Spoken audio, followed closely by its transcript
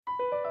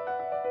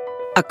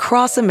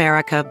Across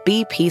America,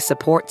 BP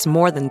supports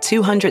more than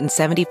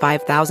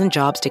 275,000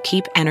 jobs to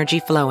keep energy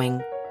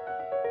flowing.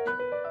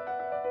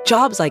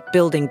 Jobs like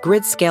building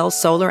grid-scale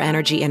solar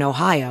energy in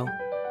Ohio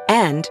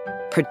and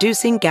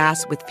producing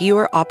gas with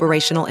fewer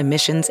operational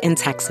emissions in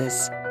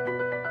Texas.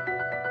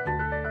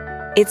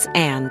 It's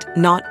and,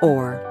 not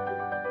or.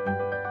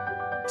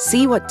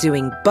 See what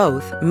doing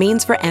both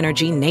means for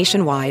energy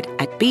nationwide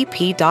at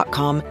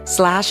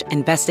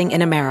bp.com/investing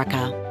in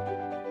America.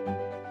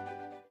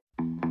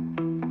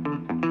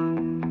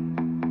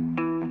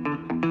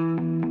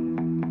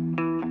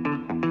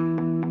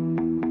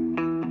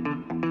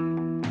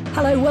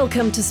 Hello,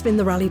 welcome to Spin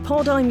the Rally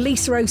Pod. I'm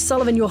Lisa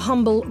O'Sullivan, your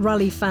humble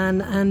rally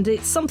fan, and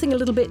it's something a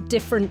little bit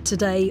different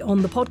today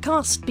on the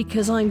podcast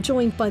because I'm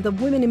joined by the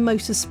Women in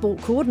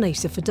Motorsport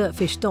coordinator for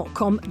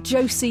dirtfish.com,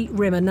 Josie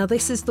Rimmer. Now,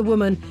 this is the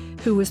woman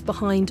who was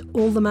behind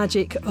all the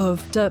magic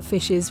of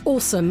Dirtfish's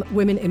awesome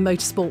Women in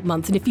Motorsport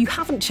month. And if you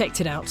haven't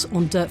checked it out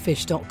on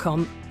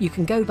dirtfish.com, you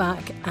can go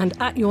back and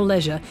at your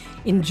leisure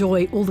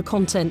enjoy all the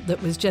content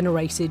that was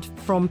generated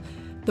from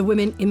the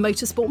Women in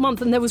Motorsport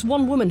month. And there was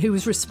one woman who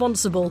was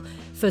responsible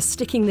for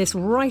sticking this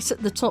right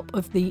at the top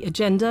of the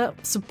agenda,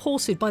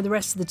 supported by the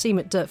rest of the team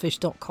at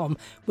dirtfish.com,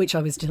 which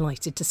I was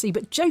delighted to see.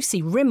 But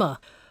Josie Rimmer,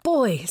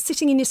 boy,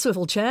 sitting in your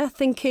swivel chair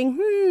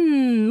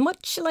thinking,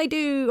 what shall I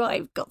do?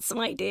 I've got some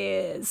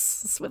ideas.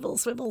 Swivel,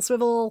 swivel,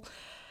 swivel.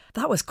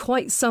 That was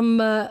quite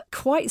some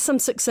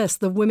success,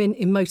 the Women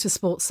in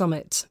Motorsport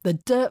Summit. The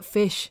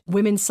Dirtfish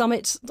Women's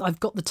Summit. I've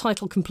got the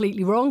title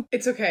completely wrong.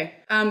 It's okay.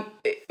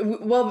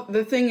 Well,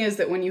 the thing is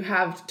that when you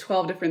have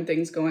 12 different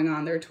things going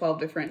on, there are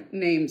 12 different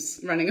names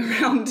running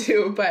around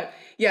too. But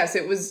yes,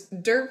 it was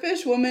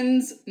Dirtfish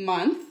Women's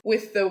Month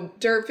with the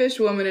Dirtfish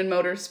Women in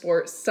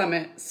Motorsport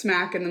Summit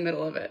smack in the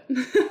middle of it.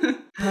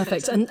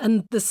 Perfect.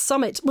 And the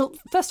summit, well,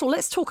 first of all,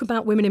 let's talk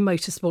about Women in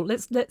Motorsport.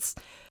 Let's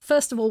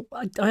first of all,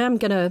 I am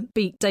going to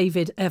beat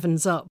David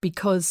Evans up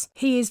because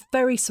he is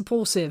very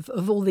supportive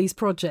of all these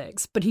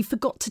projects, but he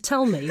forgot to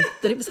tell me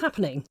that it was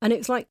happening. And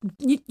it's like,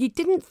 you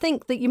didn't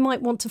think that you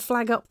might want to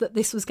flag up that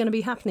this was going to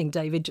be happening,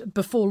 David,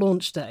 before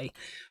launch day.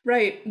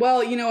 Right.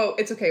 Well,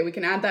 it's okay. We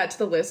can add that to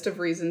the list of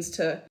reasons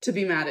to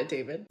be mad at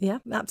David. Yeah,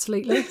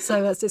 absolutely.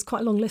 So it's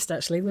quite a long list,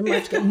 actually. We might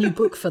have to get a new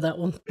book for that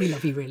one. We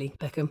love you, really,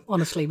 Beckham.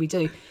 Honestly, we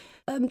do.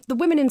 The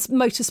Women in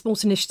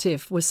Motorsport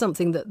Initiative was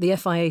something that the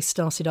FIA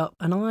started up,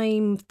 and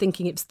I'm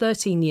thinking it's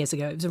 13 years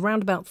ago. It was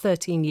around about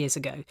 13 years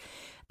ago.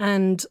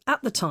 And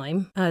at the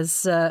time,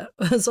 as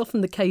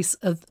often the case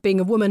of being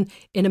a woman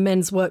in a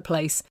men's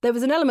workplace, there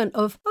was an element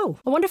of, I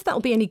wonder if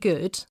that'll be any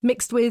good,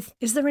 mixed with,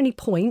 is there any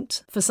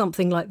point for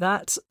something like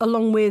that?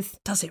 Along with,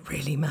 does it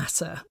really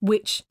matter?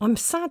 Which I'm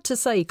sad to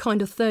say,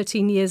 kind of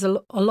 13 years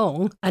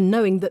along, and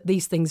knowing that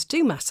these things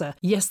do matter,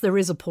 yes, there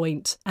is a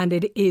point, and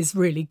it is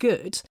really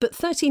good. But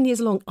 13 years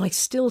along, I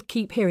still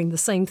keep hearing the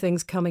same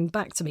things coming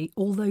back to me,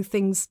 although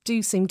things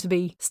do seem to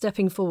be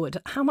stepping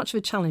forward. How much of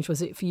a challenge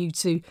was it for you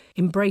to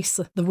embrace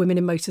the Women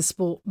in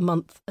Motorsport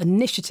Month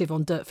initiative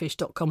on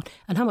dirtfish.com,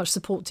 and how much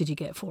support did you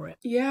get for it?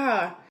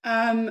 Yeah.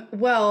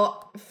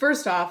 Well,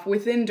 first off,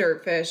 within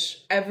Dirtfish,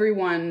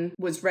 everyone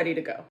was ready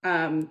to go.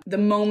 The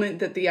moment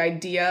that the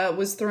idea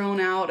was thrown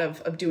out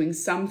of doing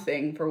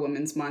something for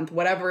Women's Month,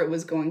 whatever it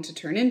was going to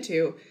turn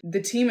into, the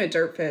team at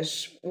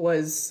Dirtfish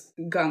was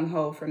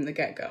gung-ho from the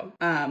get-go.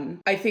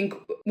 I think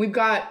we've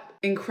got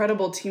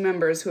incredible team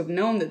members who have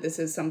known that this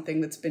is something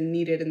that's been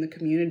needed in the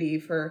community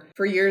for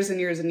years and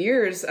years and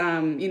years,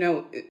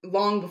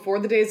 long before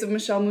the days of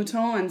Michel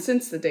Mouton and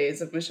since the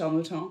days of Michel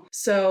Mouton.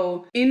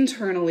 So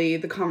internally,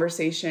 the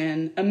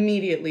conversation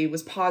immediately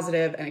was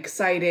positive and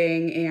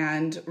exciting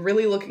and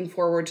really looking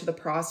forward to the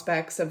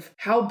prospects of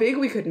how big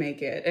we could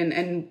make it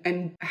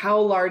and how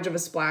large of a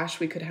splash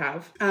we could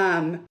have.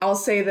 I'll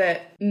say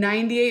that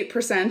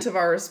 98% of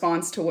our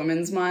response to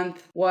Women's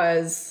Month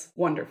was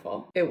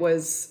wonderful. It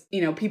was,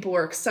 people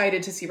were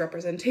excited to see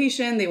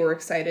representation. They were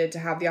excited to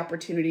have the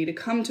opportunity to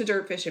come to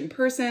Dirtfish in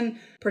person,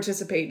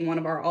 participate in one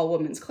of our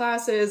all-women's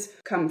classes,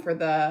 come for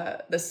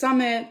the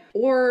summit,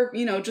 or,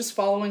 just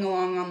following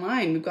along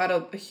online. We've got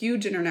a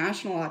huge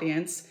international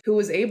audience who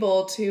was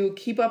able to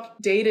keep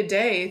up day to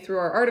day through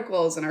our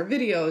articles and our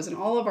videos and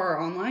all of our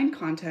online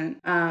content,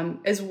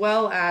 as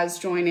well as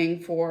joining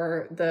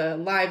for the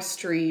live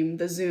stream,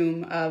 the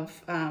Zoom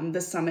of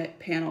the summit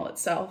panel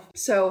itself.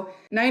 So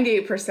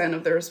 98%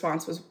 of the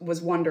response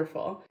was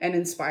wonderful and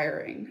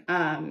inspiring.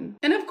 And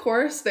of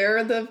course, there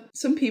are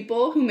some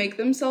people who make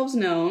themselves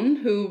known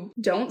who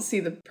don't see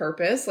the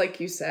purpose, like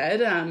you said,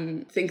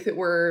 think that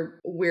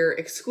we're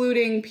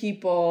excluding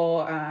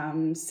people,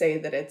 say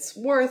that it's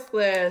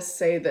worthless,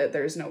 say that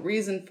there's no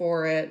reason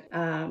for it.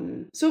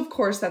 So of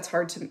course that's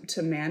hard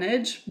to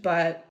manage,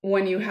 but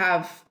when you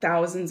have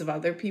thousands of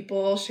other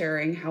people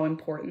sharing how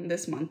important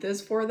this month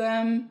is for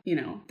them,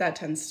 that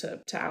tends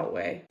to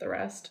outweigh the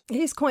rest.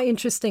 It is quite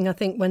interesting, I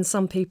think, when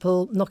some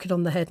people knock it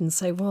on the head and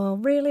say, well,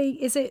 really,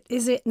 is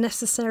it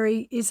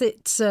necessary? Is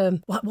it,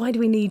 why do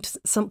we need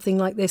something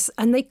like this?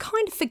 And they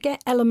kind of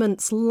forget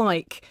elements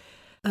like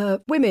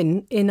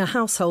women in a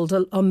household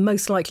are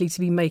most likely to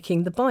be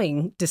making the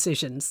buying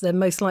decisions. They're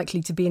most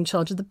likely to be in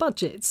charge of the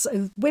budget.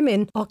 So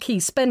women are key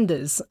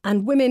spenders,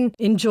 and women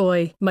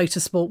enjoy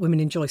motorsport, women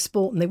enjoy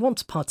sport, and they want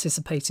to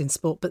participate in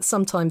sport, but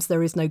sometimes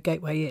there is no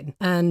gateway in.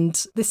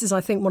 And this is,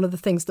 I think, one of the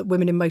things that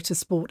Women in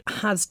Motorsport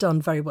has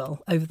done very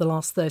well over the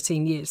last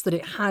 13 years, that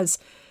it has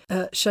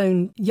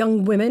shown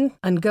young women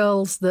and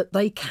girls that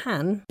they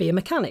can be a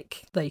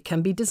mechanic, they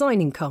can be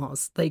designing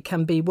cars, they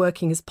can be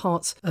working as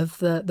part of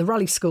the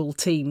rally school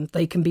team,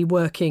 they can be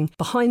working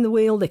behind the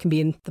wheel, they can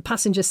be in the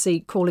passenger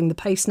seat calling the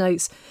pace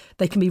notes,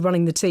 they can be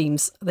running the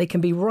teams, they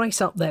can be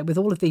right up there with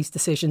all of these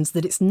decisions.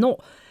 That it's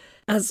not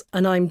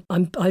and I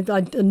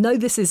know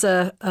this is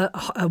a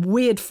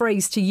weird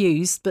phrase to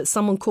use, but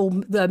someone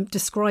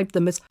described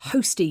them as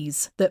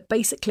hosties, that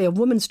basically a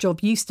woman's job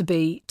used to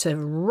be to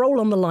roll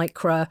on the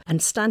lycra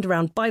and stand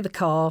around by the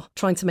car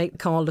trying to make the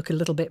car look a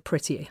little bit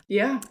prettier.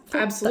 Yeah,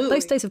 absolutely.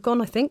 Those days have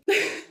gone, I think.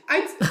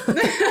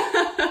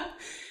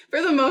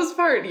 For the most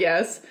part,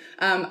 yes.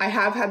 I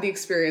have had the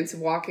experience of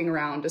walking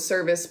around a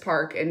service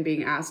park and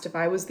being asked if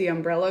I was the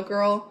umbrella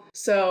girl.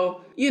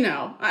 So,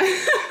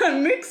 a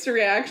mixed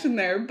reaction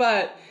there,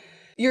 but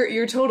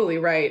you're totally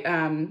right.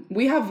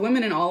 We have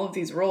women in all of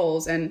these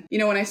roles. And,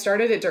 when I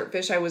started at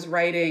Dirtfish, I was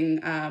writing,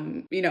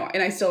 and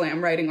I still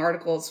am writing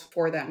articles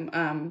for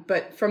them.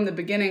 But from the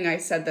beginning, I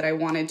said that I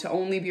wanted to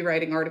only be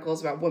writing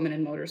articles about women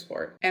in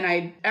motorsport. And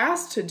I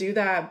asked to do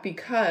that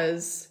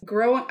because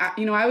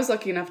I was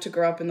lucky enough to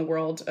grow up in the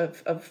world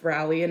of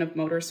rally and of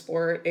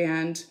motorsport.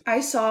 And I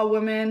saw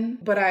women,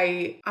 but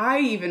I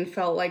even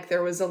felt like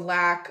there was a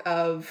lack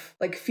of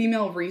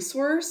female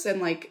resource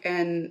and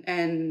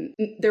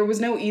there was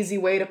no easy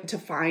way to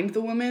find the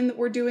women that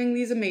were doing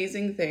these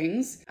amazing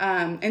things.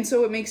 And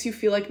so it makes you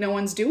feel like no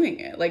one's doing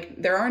it.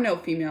 Like there are no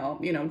female,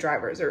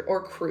 drivers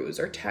or crews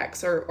or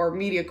techs or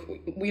media,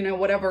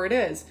 whatever it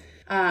is.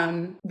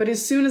 But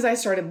as soon as I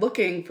started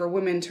looking for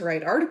women to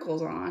write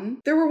articles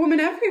on, there were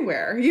women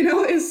everywhere.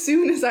 As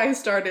soon as I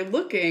started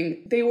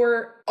looking, they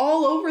were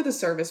all over the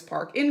service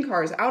park, in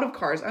cars, out of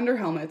cars, under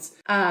helmets.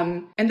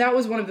 And that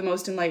was one of the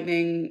most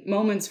enlightening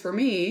moments for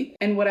me.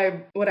 And what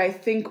I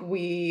think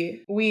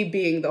we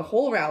being the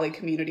whole rally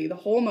community, the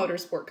whole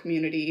motorsport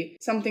community,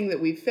 something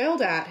that we've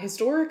failed at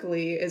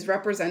historically is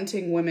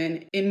representing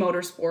women in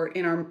motorsport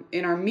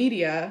in our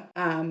media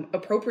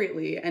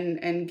appropriately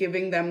and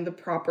giving them the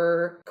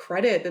proper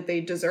credit that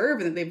they deserve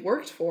and that they've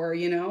worked for.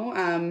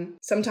 One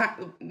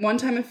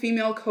time a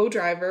female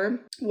co-driver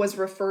was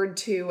referred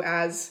to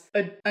as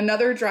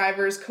another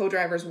driver's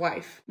co-driver's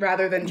wife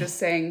rather than just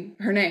saying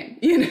her name,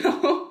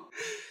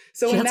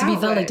 So she had to be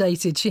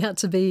validated. She had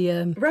to be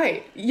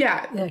right.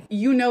 Yeah.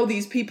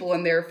 These people,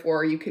 and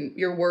therefore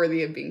you're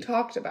worthy of being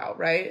talked about,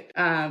 right?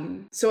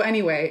 So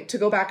anyway, to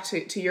go back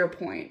to your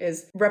point,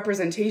 is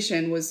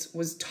representation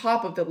was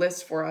top of the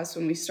list for us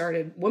when we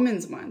started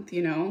Women's Month.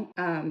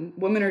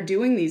 Women are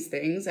doing these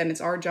things, and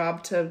it's our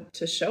job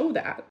to show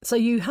that. So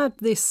you had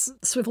this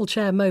swivel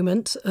chair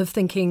moment of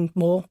thinking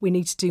more. We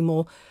need to do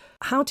more.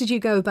 How did you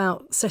go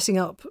about setting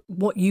up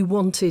what you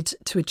wanted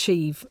to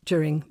achieve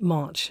during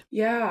March?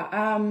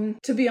 Yeah,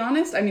 to be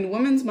honest,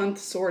 Women's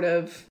Month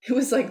it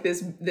was like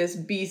this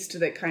beast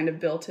that kind of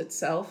built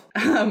itself.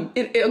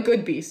 A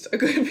good beast.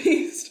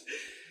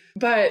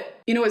 But,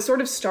 it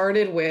sort of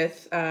started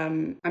with,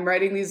 I'm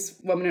writing these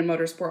Women in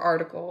Motorsport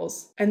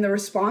articles, and the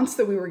response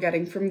that we were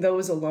getting from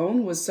those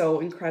alone was so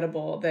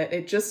incredible that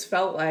it just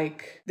felt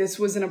like this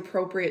was an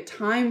appropriate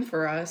time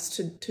for us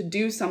to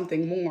do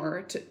something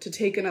more, to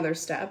take another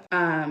step.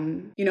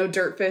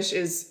 Dirtfish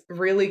is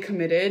really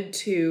committed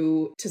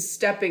to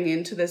stepping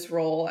into this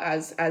role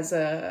as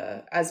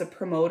a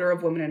promoter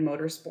of women in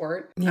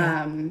motorsport.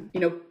 Yeah.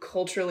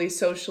 Culturally,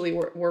 socially,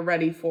 we're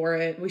ready for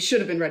it. We should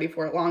have been ready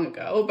for it long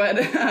ago, but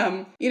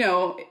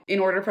in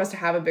order for us to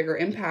have a bigger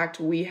impact,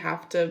 we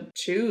have to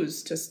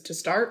choose to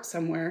start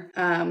somewhere.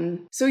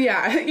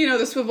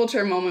 The swivel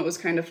chair moment was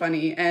kind of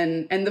funny.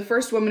 And the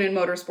first Women in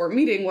Motorsport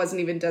meeting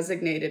wasn't even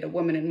designated a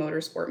Women in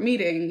Motorsport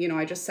meeting.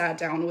 I just sat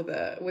down with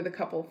a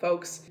couple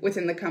folks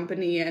within the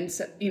company and,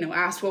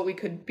 asked what we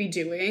could be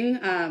doing.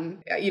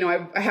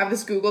 I have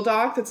this Google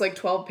Doc that's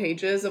 12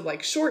 pages of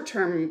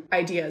short-term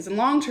ideas and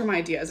long-term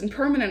ideas and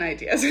permanent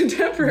ideas and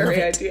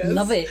temporary ideas.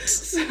 Love it.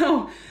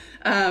 So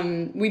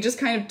we just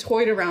kind of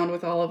toyed around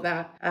with all of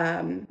that.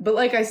 But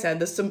like I said,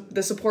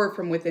 the support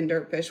from within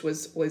Dirtfish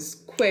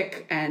was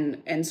quick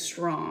and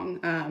strong.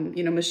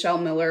 Michelle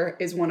Miller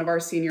is one of our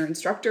senior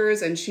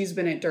instructors, and she's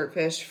been at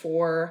Dirtfish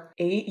for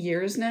 8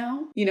 years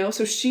now.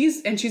 So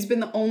she's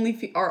been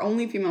our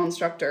only female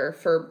instructor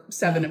for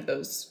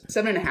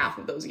 7.5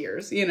 of those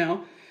years.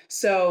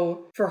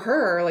 So for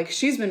her, like,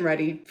 she's been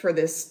ready for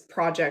this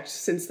project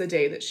since the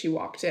day that she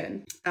walked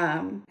in.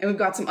 And we've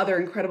got some other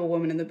incredible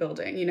women in the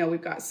building. You know,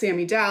 we've got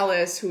Sammy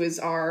Dallas, who is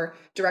our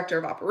director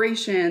of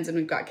operations, and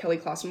we've got Kelly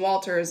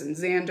Clausen-Walters and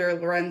Xander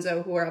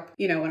Lorenzo, who are up,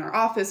 you know, in our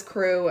office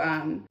crew.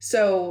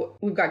 So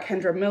we've got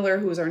Kendra Miller,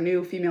 who is our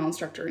new female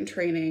instructor in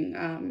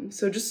training.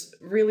 So just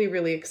really,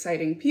 really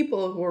exciting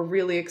people who are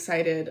really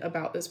excited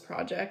about this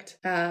project.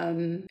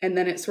 And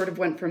then it sort of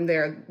went from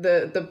there.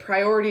 The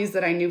priorities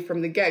that I knew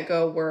from the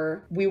get-go were,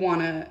 we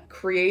want to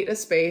create a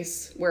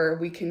space where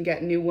we can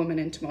get new women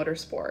into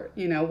motorsport,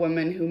 you know,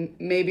 women who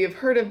maybe have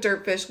heard of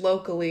Dirtfish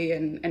locally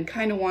and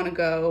kind of want to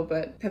go,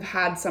 but have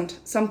had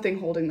something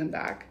holding them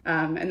back.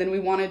 And then we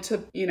wanted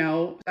to, you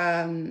know,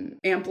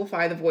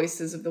 amplify the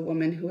voices of the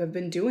women who have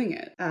been doing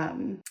it.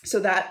 So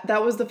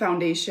that was the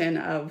foundation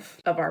of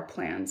our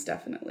plans,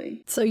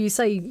 definitely. So you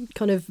say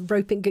kind of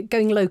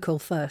going local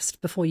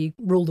first before you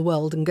rule the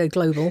world and go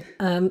global.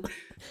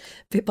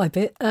 Bit by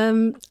bit.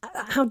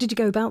 How did you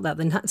go about that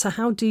then? So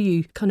how do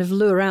you kind of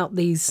lure out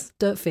these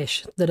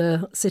dirtfish that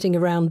are sitting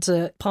around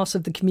part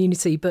of the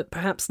community, but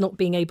perhaps not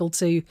being able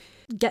to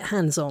get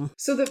hands on?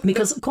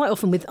 Because quite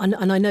often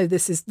and I know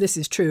this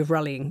is true of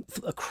rallying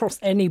across,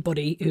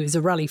 anybody who is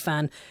a rally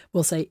fan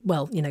will say,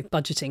 well, you know,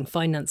 budgeting,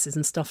 finances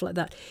and stuff like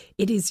that.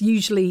 It is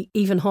usually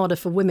even harder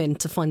for women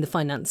to find the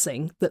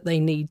financing that they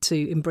need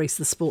to embrace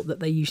the sport that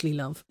they usually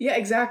love. Yeah,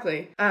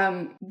 exactly.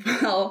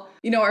 Well,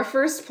 you know, our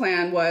first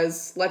plan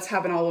was, let's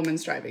have an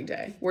all-women's driving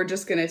day. We're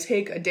just going to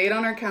take a date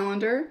on our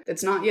calendar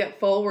that's not yet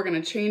full. We're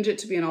going to change it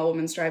to be an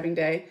all-women's driving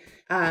day.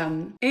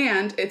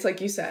 And it's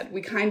like you said,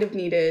 we kind of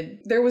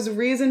there was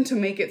reason to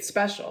make it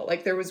special.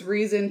 Like, there was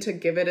reason to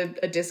give it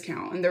a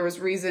discount, and there was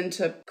reason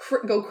to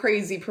go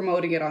crazy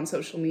promoting it on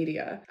social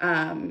media.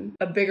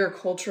 A bigger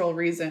cultural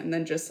reason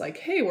than just like,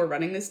 hey, we're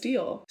running this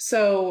deal.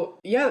 So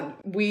yeah,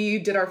 we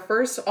did our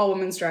first all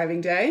women's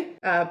driving day,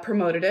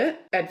 promoted it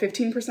at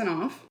 15%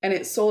 off, and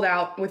it sold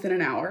out within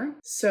an hour.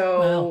 So,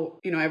 wow.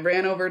 You know, I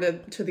ran over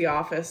to the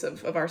office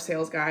of our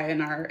sales guy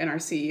and our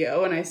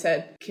CEO, and I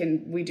said,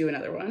 can we do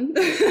another one?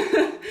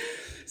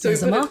 So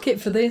there's a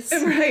market for this.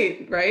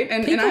 Right.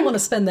 And people want to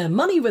spend their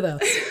money with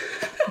us.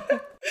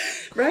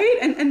 Right?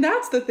 And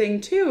that's the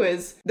thing too,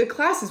 is the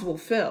classes will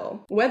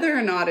fill. Whether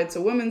or not it's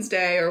a women's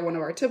day or one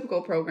of our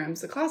typical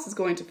programs, the class is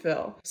going to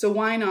fill. So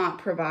why not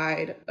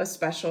provide a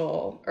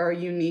special or a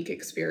unique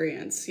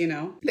experience, you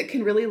know, that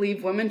can really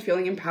leave women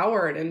feeling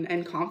empowered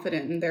and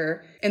confident in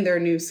their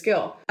new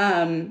skill.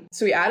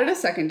 So we added a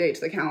second date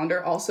to the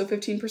calendar, also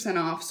 15%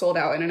 off, sold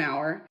out in an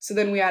hour. So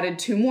then we added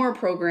 2 more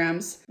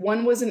programs.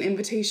 One was an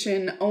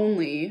invitation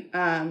only.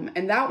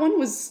 And that one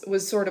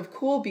was sort of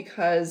cool,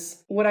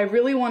 because what I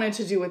really wanted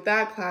to do with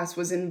that class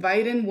was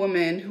invite in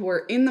women who were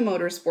in the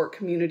motorsport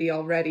community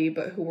already,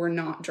 but who were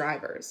not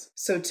drivers.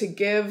 So to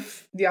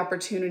give the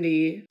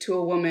opportunity to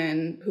a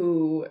woman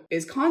who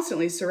is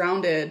constantly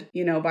surrounded,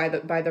 you know, by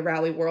the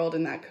rally world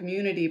in that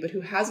community, but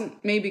who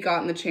hasn't maybe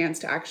gotten the chance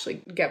to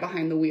actually get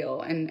behind the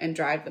wheel and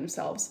drive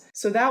themselves.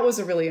 So that was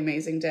a really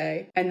amazing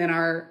day. And then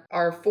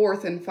our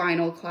fourth and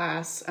final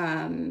class,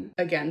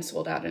 again,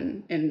 sold out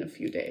in a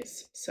few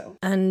days. So,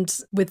 and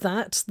with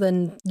that,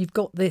 then you've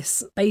got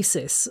this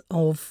basis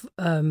of,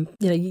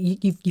 you know,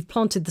 you've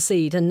planted the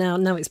seed, and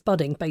now it's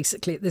budding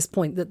basically at this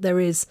point, that there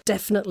is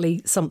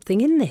definitely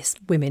something in this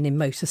women in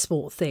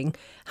motorsport thing.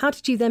 How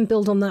did you then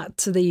build on that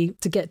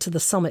to get to the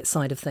summit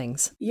side of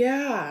things?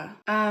 Yeah.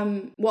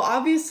 Well,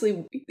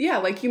 obviously, yeah,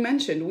 like you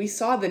mentioned, we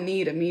saw the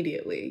need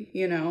immediately,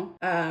 you know,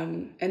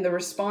 and the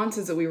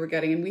responses that we were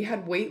getting, and we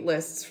had wait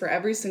lists for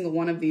every single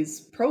one of these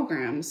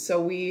programs. So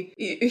we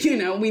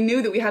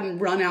knew that we hadn't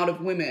run out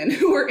of women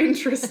who were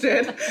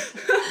interested.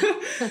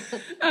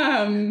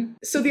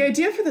 So the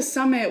idea for the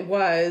summit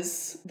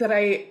was that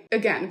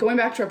again, going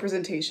back to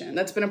representation,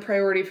 that's been a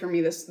priority for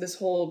me this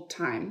whole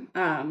time.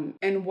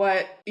 And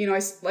what, you know, I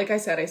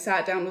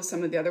sat down with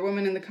some of the other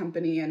women in the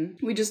company, and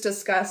we just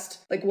discussed,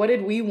 like, what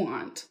did we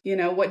want? You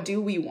know, what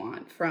do we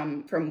want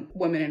from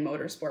women in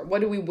motorsport?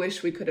 What do we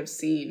wish we could have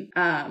seen?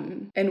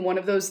 And one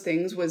of those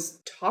things was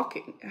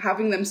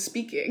having them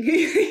speaking,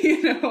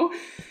 you know?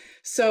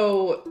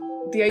 So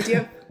the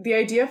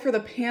idea for the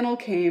panel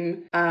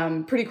came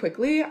pretty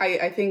quickly.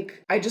 I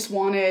think I just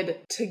wanted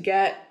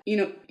to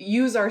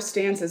use our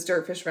stance as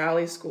Dirtfish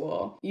Rally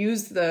School,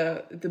 use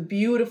the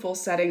beautiful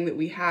setting that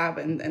we have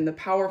and the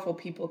powerful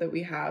people that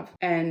we have,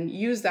 and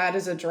use that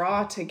as a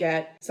draw to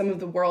get some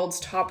of the world's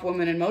top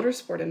women in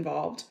motorsport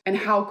involved. And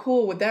how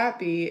cool would that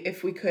be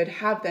if we could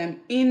have them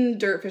in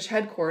Dirtfish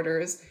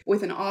headquarters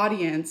with an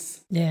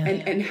audience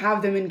and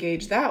have them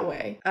engage that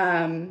way.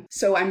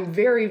 So I'm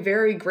very,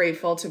 very grateful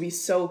to be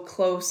so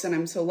close, and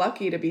I'm so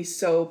lucky to be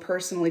so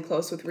personally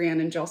close with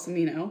Rhiannon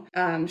Gelsomino.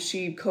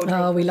 She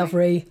co-drove. Oh, we love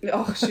Rhi.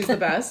 Oh, she's the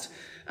best.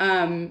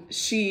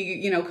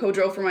 She,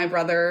 co-drove for my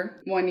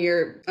brother one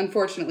year.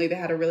 Unfortunately, they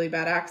had a really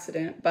bad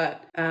accident,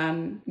 but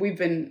we've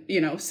been,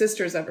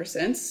 sisters ever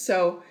since.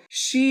 So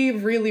she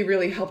really,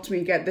 really helped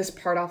me get this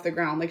part off the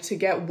ground, like to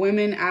get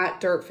women at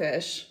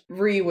Dirtfish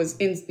Ree was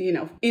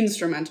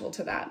instrumental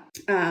to that.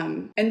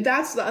 And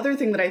that's the other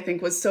thing that I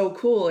think was so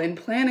cool in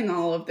planning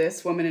all of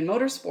this Women in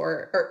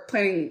Motorsport, or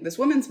planning this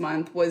Women's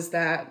Month, was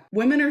that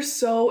women are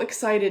so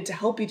excited to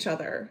help each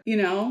other. You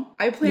know,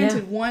 I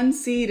planted one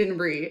seed in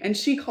Ree, and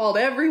she called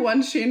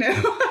everyone she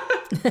knew.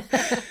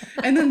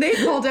 And then they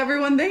called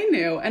everyone they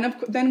knew. And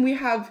then we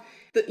have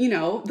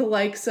the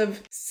likes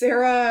of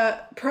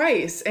Sarah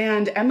Price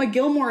and Emma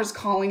Gilmore's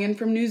calling in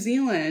from New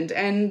Zealand,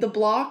 and the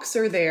Blocks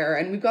are there,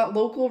 and we've got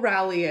local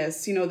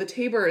rallyists, the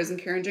Tabors and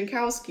Karen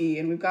Jankowski,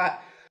 and we've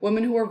got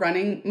women who are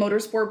running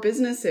motorsport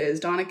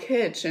businesses, Donna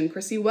Kitch and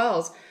Chrissy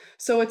Wells.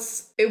 So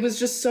it was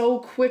just so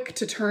quick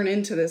to turn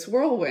into this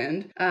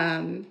whirlwind.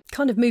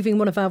 Kind of moving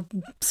one of our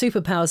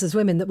superpowers as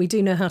women, that we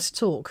do know how to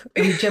talk.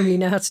 And we generally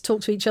know how to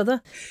talk to each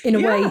other in a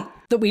way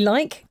that we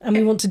like and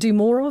we want to do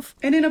more of.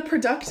 And in a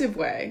productive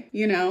way,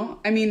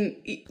 I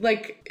mean,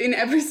 like in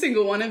every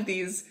single one of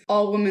these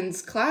all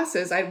women's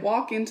classes, I'd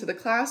walk into the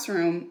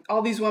classroom.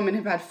 All these women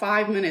have had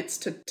 5 minutes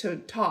to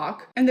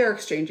talk, and they're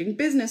exchanging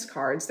business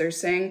cards. They're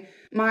saying,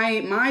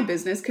 my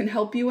business can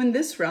help you in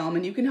this realm,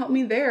 and you can help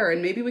me there, and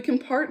maybe we can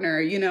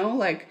partner,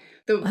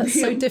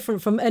 That's so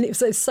different from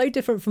it's so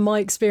different from my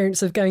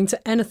experience of going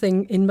to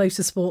anything in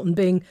motorsport and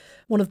being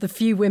one of the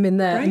few women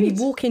there. Right. And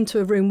you walk into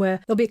a room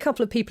where there'll be a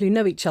couple of people who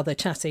know each other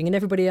chatting, and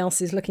everybody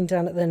else is looking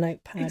down at their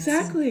notepads.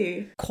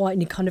 Exactly. Quiet,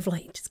 and you kind of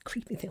like just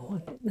creepy thing.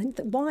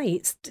 Why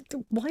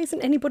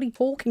isn't anybody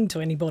talking to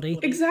anybody?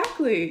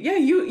 Exactly. Yeah,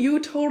 you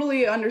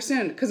totally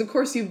understand, because of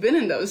course you've been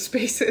in those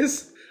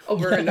spaces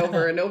over and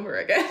over and over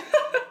again.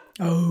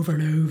 Over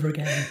and over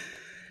again.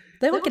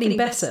 They are getting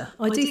better.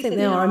 I do think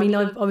they are. I mean,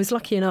 I was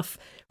lucky enough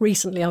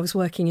recently. I was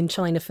working in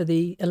China for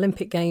the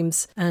Olympic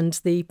Games and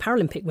the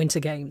Paralympic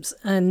Winter Games.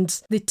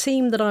 And the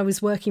team that I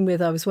was working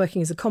with, I was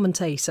working as a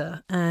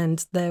commentator,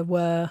 and there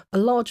were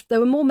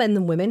more men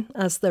than women,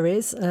 as there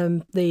is.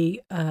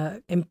 The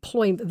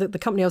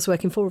company I was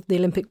working for, the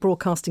Olympic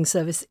Broadcasting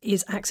Service,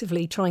 is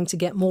actively trying to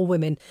get more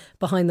women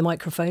behind the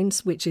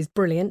microphones, which is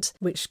brilliant,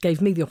 which gave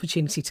me the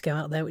opportunity to go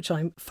out there, which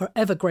I'm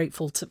forever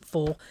grateful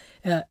for.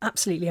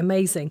 Absolutely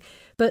amazing.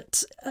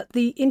 But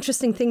the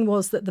interesting thing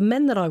was that the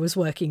men that I was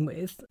working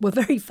with were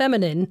very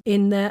feminine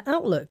in their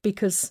outlook,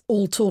 because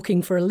all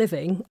talking for a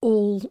living,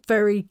 all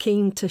very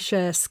keen to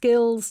share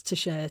skills, to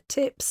share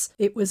tips.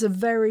 It was a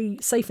very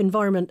safe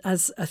environment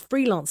as a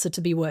freelancer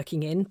to be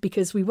working in,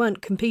 because we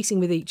weren't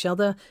competing with each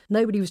other.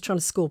 Nobody was trying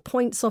to score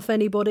points off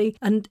anybody.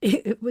 And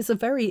it was a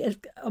very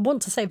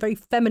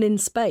feminine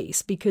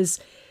space, because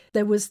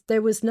there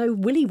was no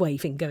willy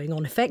waving going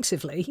on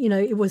effectively.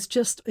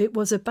 It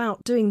was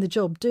about doing the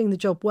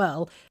job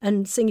well,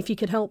 and seeing if you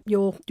could help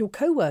your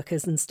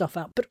co-workers and stuff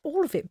out. But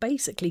all of it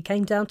basically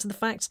came down to the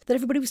fact that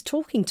everybody was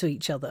talking to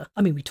each other.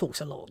 I mean, we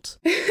talked a lot.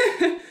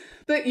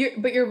 But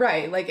you're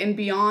right. Like, and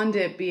beyond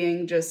it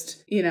being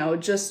just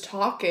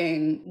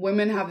talking,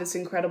 women have this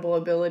incredible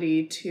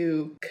ability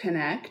to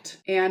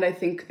connect. And I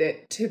think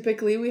that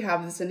typically we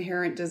have this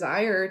inherent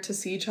desire to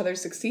see each other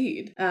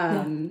succeed.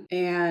 And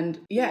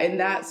in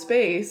that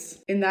space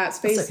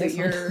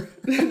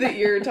that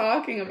you're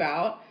talking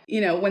about,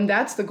 when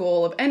that's the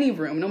goal of any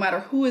room, no matter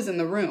who is in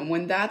the room,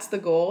 when that's the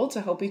goal, to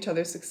help each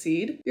other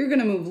succeed, you're going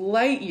to move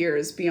light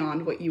years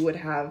beyond what you would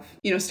have,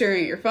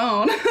 staring at your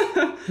phone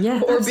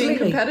or being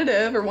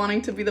competitive or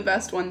wanting to be the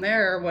best one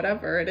there, or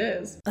whatever it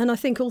is. And I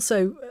think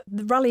also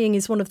rallying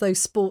is one of those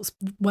sports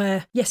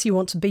where, yes, you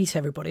want to beat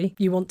everybody,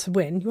 you want to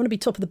win, you want to be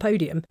top of the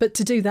podium, but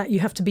to do that, you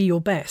have to be your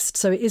best.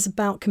 So it is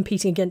about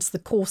competing against the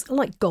course,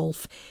 like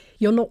golf.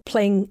 You're not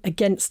playing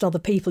against other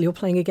people, you're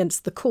playing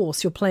against the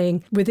course, you're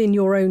playing within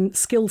your own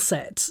skill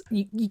set.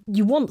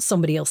 You want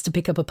somebody else to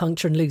pick up a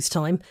puncture and lose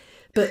time,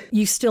 but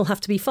you still have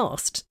to be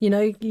fast,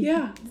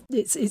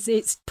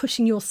 It's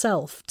pushing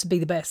yourself to be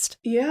the best.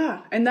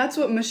 Yeah, and that's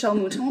what Michelle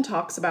Mouton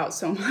talks about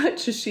so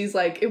much. She's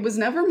like, it was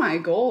never my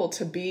goal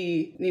to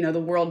be, the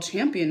world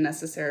champion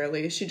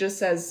necessarily. She just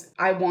says,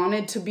 I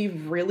wanted to be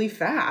really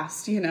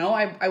fast,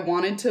 I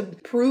wanted to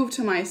prove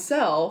to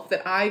myself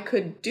that I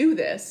could do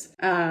this.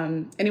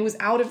 And it was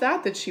out of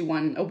that she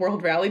won a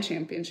World Rally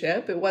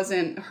Championship. It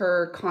wasn't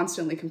her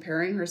constantly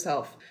comparing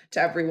herself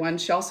to everyone.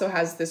 She also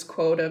has this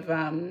quote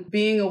of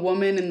being a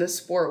woman in the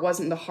sport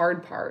wasn't the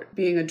hard part.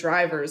 Being a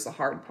driver is the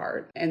hard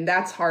part. And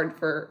that's hard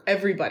for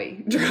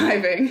everybody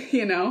driving,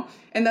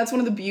 And that's one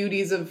of the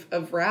beauties of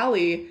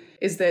rally,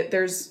 is that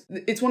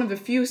it's one of the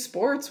few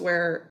sports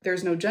where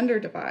there's no gender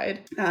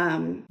divide.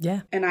 And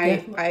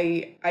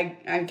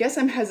I guess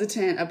I'm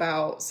hesitant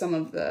about some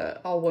of the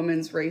all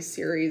women's race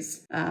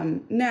series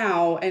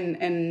now,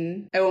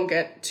 and I won't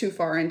get too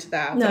far into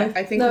that. No, but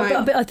I think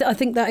I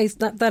think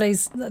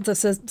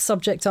that's a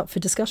subject up for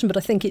discussion. But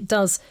I think it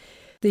does.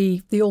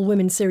 The all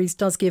women series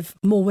does give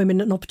more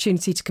women an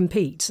opportunity to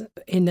compete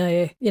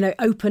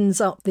opens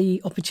up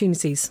the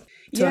opportunities.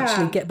 to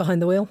actually get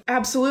behind the wheel?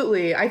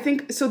 Absolutely. I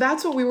think, so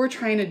that's what we were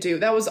trying to do.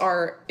 That was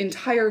our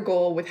entire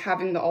goal with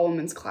having the all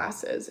women's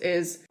classes,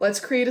 is let's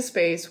create a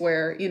space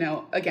where, you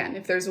know, again,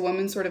 if there's a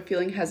woman sort of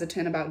feeling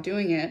hesitant about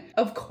doing it,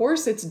 of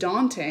course it's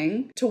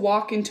daunting to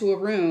walk into a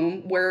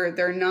room where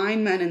there are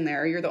 9 men in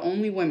there, you're the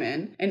only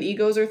women, and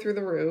egos are through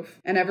the roof,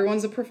 and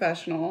everyone's a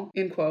professional,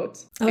 in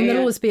quotes. And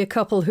there'll always be a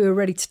couple who are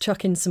ready to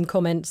chuck in some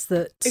comments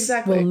that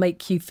will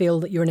make you feel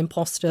that you're an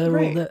imposter,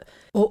 right, or that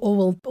or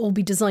will all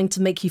be designed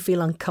to make you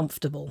feel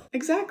uncomfortable.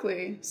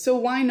 Exactly. So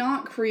why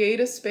not create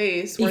a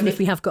space where... Even if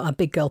we have got our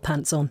big girl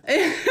pants on.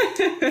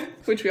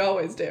 Which we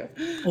always do.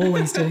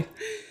 Always do.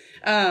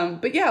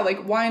 But yeah,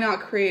 like, why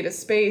not create a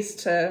space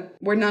to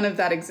where none of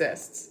that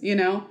exists, you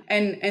know?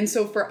 And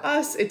so for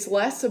us, it's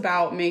less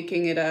about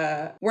making it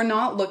we're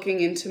not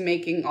looking into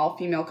making all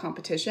female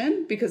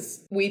competition,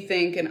 because we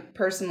think, and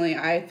personally,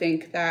 I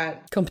think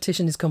that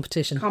competition is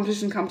competition.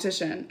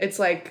 Competition. It's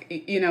like,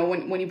 you know,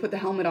 when you put the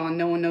helmet on,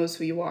 no one knows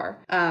who you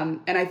are.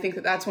 And I think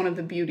that that's one of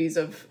the beauties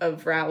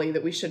of rally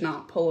that we should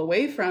not pull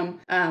away from.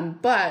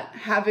 But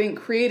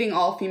creating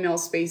all female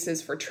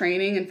spaces for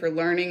training and for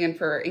learning and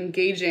for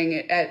engaging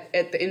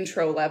at the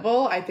intro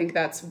level, I think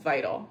that's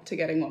vital to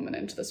getting women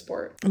into the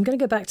sport. I'm going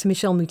to go back to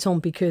Michelle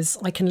Mouton, because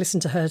I can listen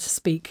to her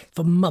speak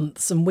for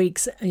months and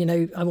weeks. You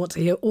know, I want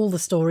to hear all the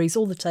stories,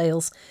 all the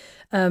tales.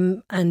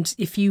 And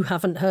if you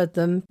haven't heard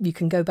them, you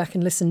can go back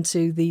and listen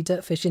to the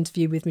Dirtfish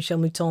interview with Michelle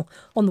Mouton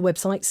on the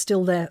website,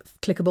 still there,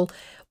 clickable.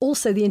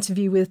 Also the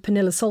interview with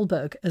Pernilla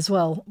Solberg as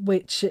well,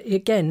 which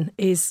again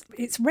it's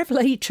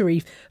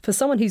revelatory for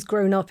someone who's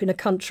grown up in a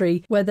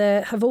country where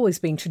there have always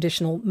been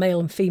traditional male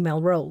and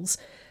female roles.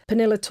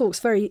 Pernilla talks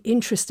very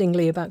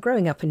interestingly about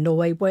growing up in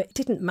Norway, where it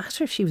didn't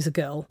matter if she was a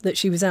girl, that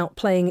she was out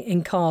playing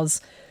in cars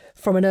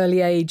from an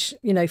early age,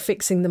 you know,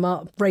 fixing them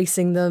up,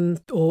 racing them,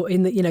 or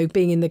in the, you know,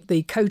 being in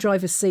the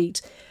co-driver's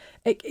seat.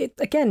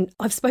 Again,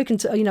 I've spoken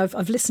to, you know,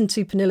 I've listened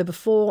to Pernilla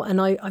before, and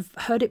I've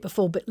heard it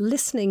before, but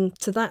listening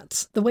to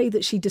that, the way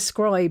that she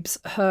describes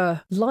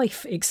her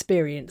life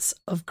experience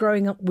of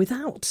growing up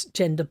without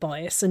gender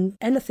bias and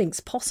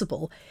anything's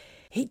possible,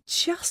 it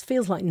just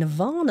feels like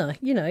nirvana,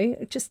 you know.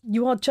 Just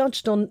you are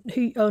judged on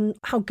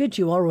how good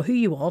you are or who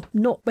you are,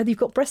 not whether you've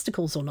got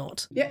breasticles or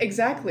not. Yeah,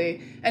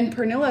 exactly. And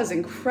Pernilla is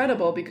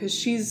incredible because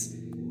she's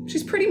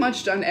pretty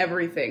much done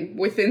everything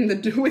within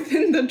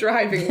the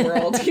driving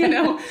world. You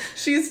know,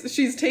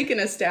 she's taken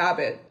a stab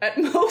at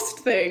most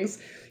things.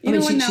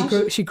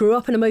 She grew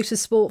up in a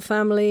motorsport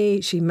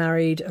family. She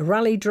married a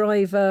rally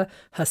driver.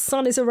 Her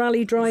son is a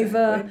rally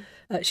driver. Exactly.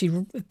 She's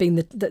been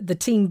the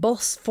team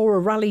boss for a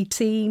rally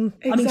team.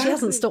 Exactly. I mean, she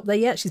hasn't stopped there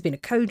yet. She's been a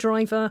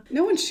co-driver.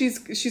 No, and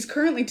she's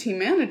currently team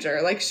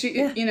manager. Like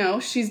you know,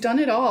 she's done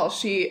it all.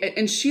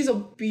 She's a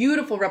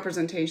beautiful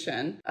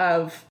representation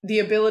of the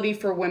ability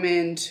for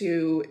women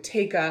to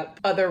take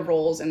up other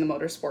roles in the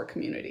motorsport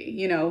community.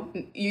 You know,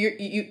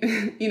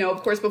 you know,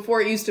 of course,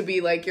 before it used to be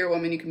like, you're a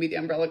woman, you can be the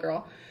umbrella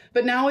girl.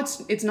 But now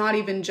it's not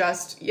even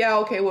just,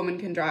 women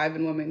can drive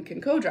and women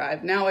can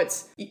co-drive. Now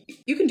it's,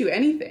 you can do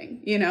anything,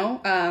 you know?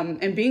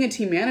 And being a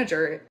team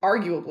manager,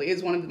 arguably,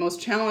 is one of the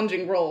most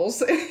challenging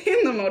roles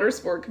in the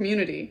motorsport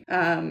community.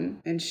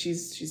 And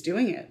she's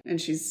doing it, and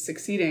she's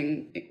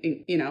succeeding,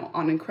 you know,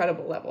 on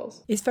incredible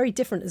levels. It's very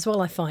different as well,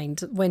 I find,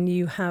 when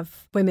you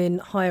have women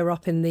higher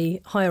up in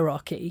the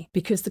hierarchy,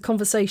 because the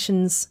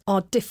conversations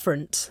are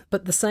different,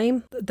 but the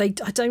same.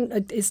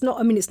 It's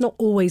not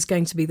always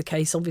going to be the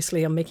case.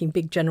 Obviously, I'm making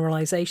big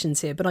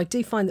generalizations here, but I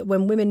do find that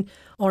when women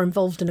are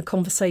involved in a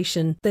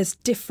conversation, there's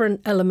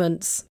different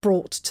elements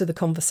brought to the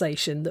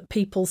conversation, that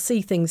people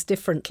see things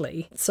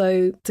differently.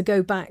 So to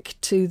go back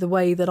to the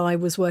way that I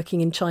was working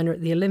in China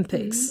at the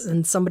Olympics,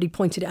 and somebody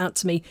pointed it out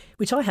to me,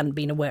 which I hadn't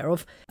been aware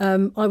of.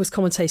 I was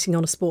commentating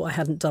on a sport I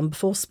hadn't done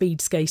before,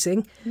 speed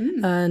skating,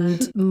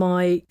 and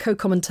my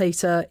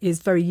co-commentator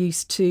is very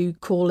used to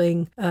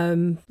calling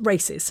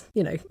races,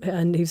 you know,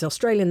 and he's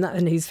Australian,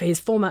 and his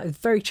format is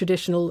very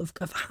traditional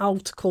of how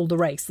to call the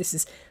race. This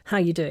is how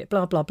you do it,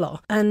 blah, blah, blah.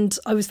 And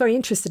I was very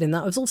interested in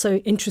that. I was also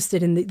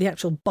interested in the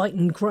actual bite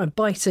and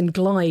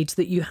glide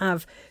that you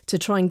have to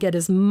try and get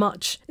as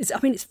much. It's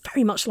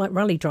very much like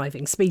rally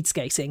driving, speed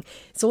skating.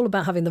 It's all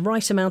about having the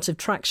right amount of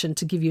traction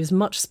to give you as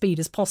much speed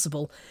as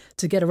possible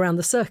to get around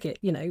the circuit,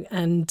 you know,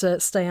 and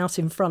stay out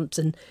in front.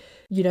 And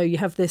you know, you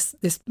have this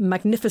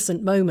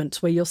magnificent moment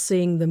where you're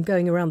seeing them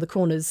going around the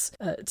corners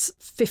at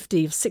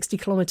 50 or 60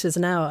 kilometres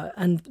an hour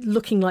and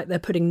looking like they're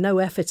putting no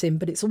effort in,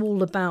 but it's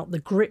all about the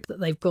grip that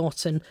they've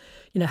got, and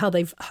you know how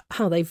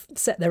they've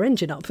set their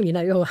engine up, you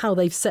know, or how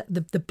they've set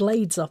the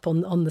blades up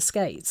on the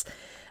skates.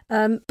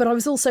 But I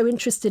was also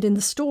interested in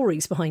the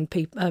stories behind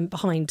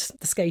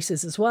the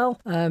skaters as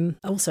well.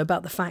 Also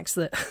about the fact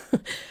that, I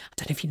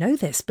don't know if you know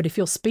this, but if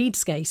you're speed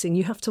skating,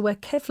 you have to wear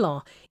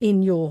Kevlar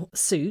in your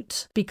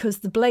suit because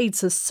the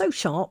blades are so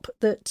sharp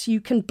that you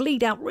can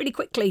bleed out really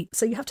quickly.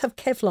 So you have to have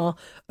Kevlar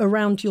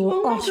around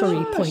your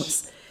artery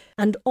points.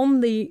 And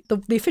on the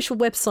official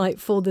website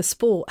for the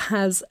sport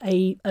has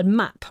a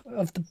map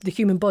of the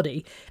human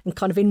body, and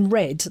kind of in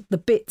red, the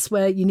bits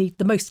where you need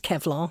the most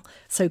Kevlar.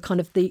 So kind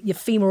of your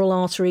femoral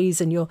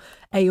arteries and your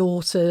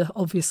aorta,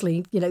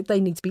 obviously, they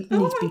need to be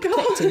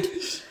protected.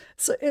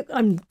 So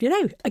I'm,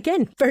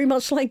 again, very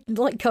much like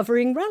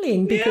covering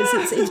rallying,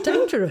 because it's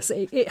dangerous.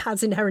 It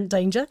has inherent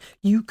danger.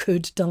 You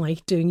could die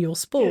doing your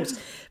sport. Yeah.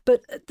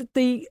 But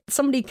the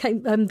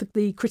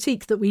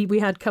critique that we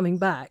had coming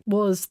back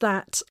was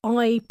that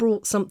I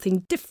brought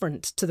something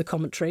different to the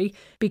commentary,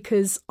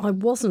 because I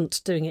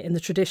wasn't doing it in the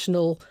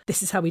traditional,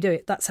 this is how we do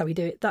it, that's how we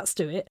do it, that's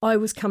do it. I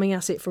was coming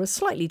at it from a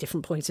slightly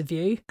different point of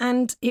view,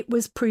 and it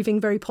was proving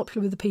very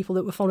popular with the people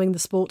that were following the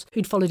sport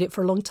who'd followed it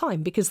for a long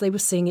time, because they were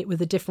seeing it with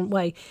a different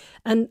way.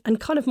 And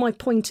kind of my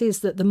point is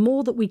that the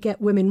more that we get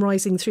women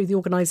rising through the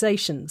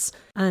organisations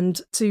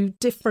and to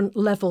different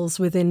levels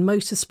within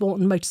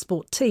motorsport and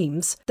motorsport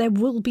teams, there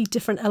will be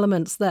different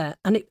elements there,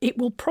 and it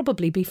will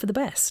probably be for the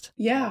best.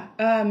 Yeah,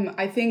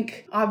 I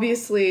think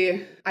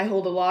obviously I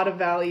hold a lot of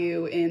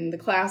value in the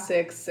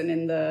classics and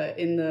in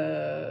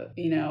the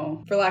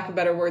for lack of a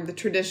better word, the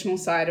traditional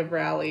side of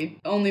rally,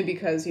 only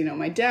because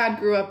my dad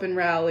grew up in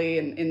rally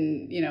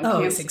and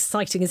it's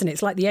exciting, isn't it?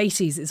 It's like the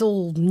 80s. It's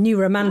all new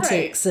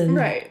romantics and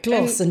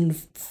gloss and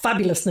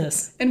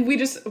fabulousness. And we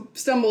just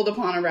stumbled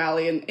upon a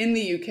rally in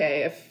the UK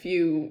a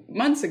few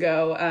weeks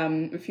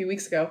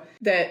ago,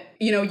 that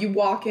you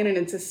walk in and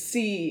it's a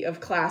sea of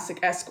classic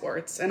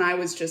escorts, and I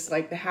was just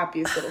like the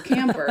happiest little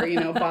camper,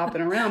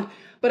 bopping around.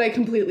 But I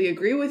completely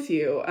agree with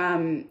you.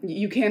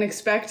 You can't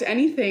expect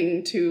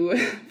anything to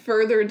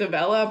further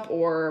develop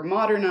or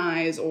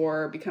modernize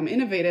or become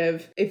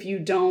innovative if you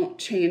don't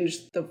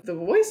change the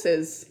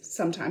voices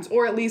sometimes,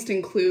 or at least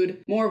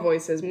include more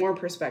voices, more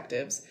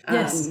perspectives.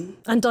 Yes,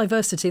 and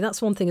diversity.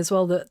 That's one thing as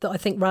well that I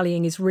think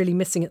rallying is really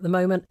missing at the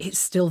moment. It's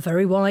still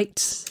very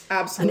white.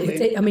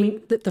 Absolutely.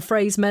 The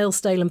phrase male,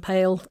 stale and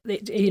pale,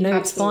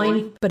 it's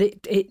fine, but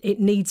it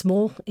needs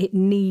more. It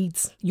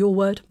needs, your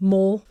word,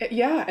 more.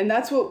 Yeah, and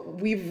that's what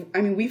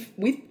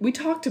we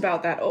talked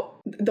about that.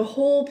 The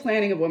whole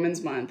planning of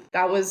Women's Month,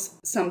 that was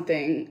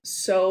something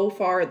so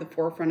far at the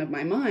forefront of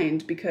my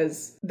mind,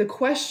 because the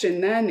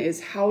question then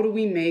is, how do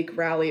we make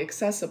rally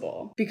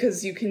accessible?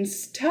 Because you can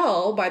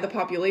tell by the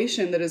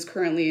population that is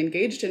currently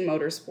engaged in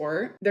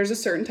motorsport, there's a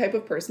certain type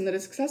of person that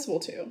it's accessible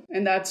to.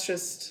 And that's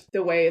just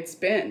the way it's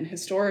been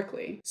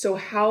historically. So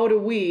how do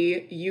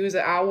we use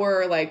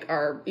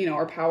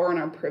our power and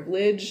our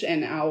privilege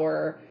and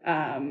our,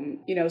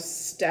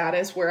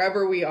 status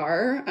wherever we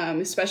are,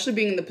 especially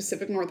being in the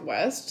Pacific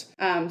Northwest.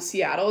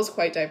 Seattle is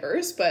quite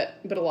diverse, but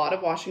a lot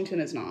of Washington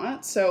is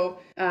not. So,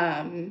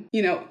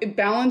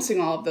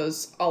 balancing all of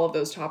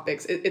those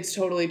topics, it's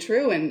totally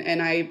true.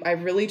 And I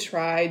really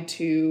tried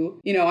to,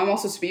 I'm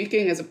also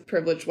speaking as a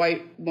privileged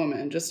white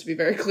woman, just to be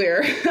very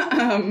clear.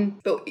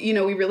 But,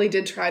 we really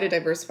did try to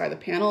diversify the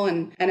panel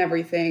and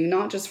everything,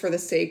 not just for the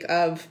sake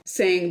of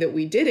saying that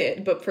we did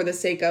it, but for the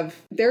sake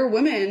of there are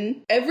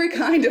women, every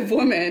kind of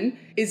woman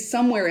is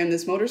somewhere in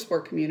this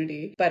motorsport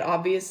community. But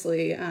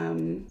obviously,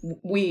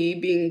 we,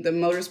 being the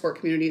motorsport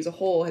community as a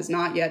whole, has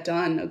not yet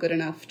done a good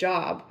enough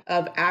job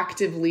of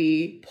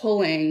actively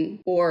pulling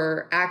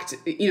or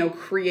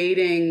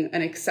creating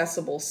an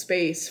accessible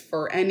space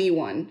for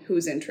anyone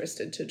who's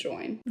interested to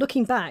join.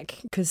 Looking back,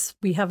 because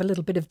we have a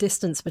little bit of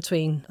distance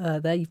between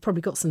there, you've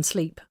probably got some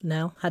sleep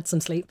now, had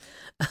some sleep.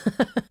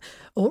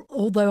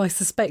 Although I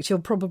suspect you're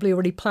probably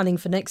already planning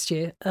for next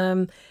year.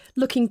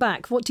 Looking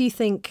back, what do you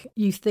think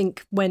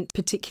went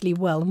particularly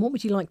well, and what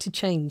would you like to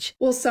change?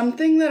 Well,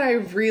 something that I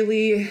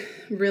really,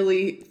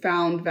 really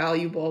found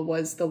valuable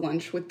was the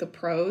lunch with the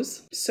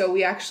pros. So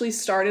we actually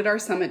started our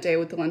summit day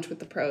with the lunch with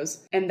the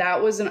pros, and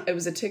that was it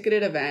was a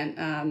ticketed event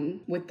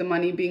with the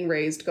money being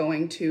raised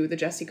going to the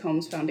Jesse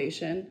Combs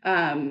Foundation.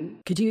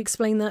 Could you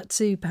explain that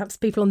to perhaps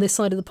people on this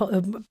side of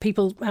the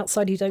people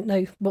outside who don't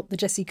know what the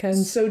Jesse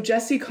Combs? So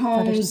Jesse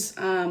Combs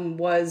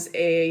was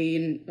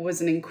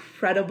an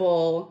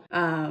incredible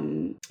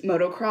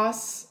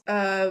motocross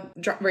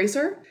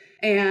racer.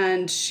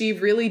 And she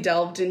really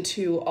delved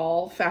into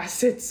all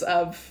facets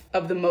of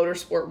the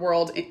motorsport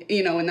world,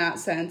 in that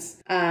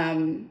sense.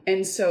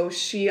 And so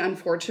she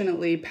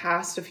unfortunately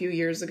passed a few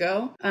years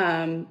ago.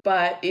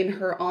 But in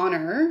her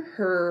honor,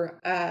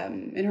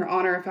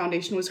 a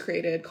foundation was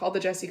created called the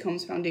Jesse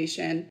Combs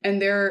Foundation.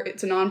 And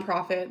it's a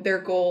nonprofit. Their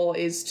goal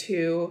is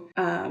to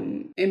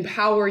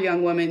empower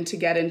young women to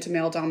get into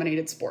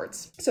male-dominated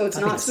sports. So it's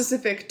not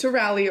specific to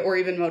rally or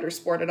even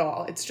motorsport at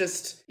all. It's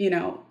just,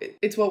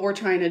 it's what we're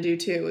trying to do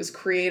too, is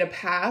create a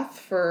path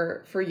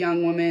for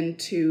young women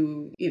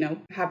to,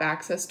 have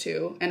access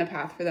to, and a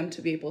path for them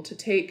to be able to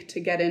take to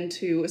get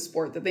into a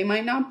sport that they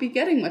might not be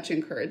getting much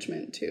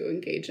encouragement to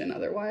engage in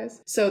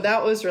otherwise. So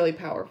that was really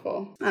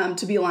powerful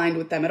to be aligned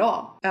with them at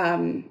all.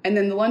 And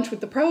then the lunch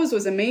with the pros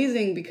was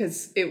amazing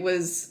because it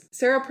was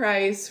Sarah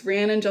Price,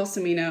 Rhiannon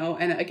Gelsomino,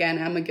 and again,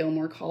 Emma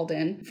Gilmore called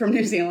in from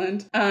New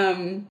Zealand.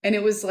 And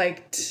it was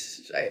like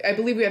I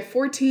believe we had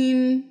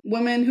 14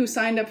 women who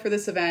signed up for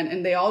this event,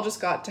 and they all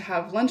just got to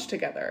have lunch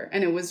together.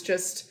 And it was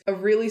just a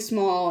really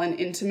small and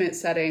intimate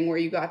setting where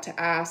you got to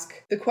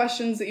ask the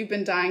questions that you've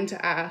been dying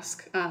to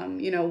ask,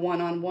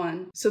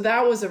 one-on-one. So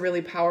that was a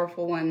really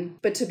powerful one.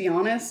 But to be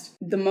honest,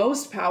 the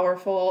most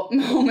powerful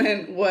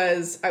moment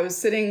was I was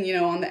sitting,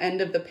 on the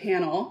end of the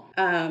panel,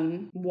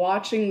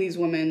 watching these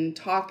women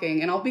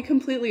talking. And I'll be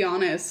completely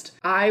honest,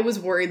 I was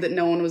worried that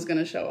no one was going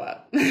to show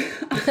up.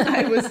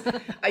 I was,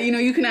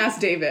 you can ask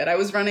David. I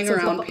was running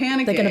around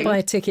panicking. They're going to buy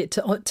a ticket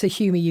to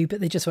humour you, but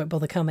they just won't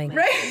bother coming.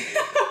 Right.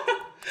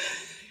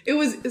 It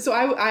was, so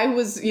I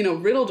was,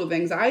 riddled with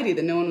anxiety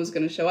that no one was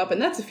going to show up.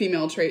 And that's a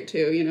female trait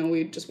too.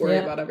 We just worry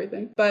about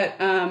everything. But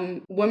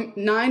 9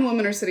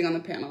 women are sitting on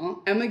the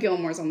panel. Emma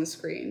Gilmore's on the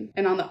screen.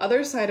 And on the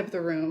other side of the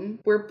room,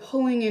 we're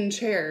pulling in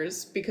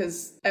chairs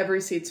because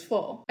every seat's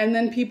full. And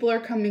then people are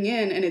coming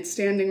in and it's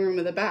standing room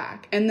at the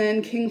back. And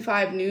then King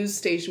 5 News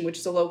Station, which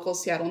is a local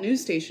Seattle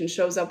news station,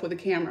 shows up with a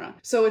camera.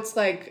 So it's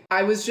like,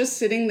 I was just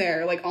sitting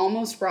there, like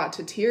almost brought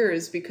to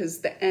tears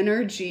because the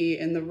energy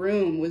in the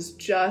room was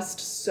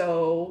just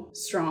so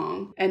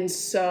strong and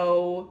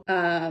so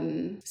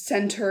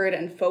centered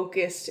and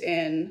focused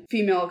in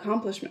female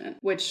accomplishment,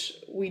 which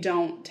we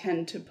don't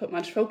tend to put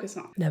much focus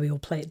on. No, we all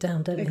play it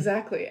down, don't we?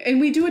 Exactly.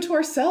 And we do it to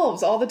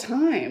ourselves all the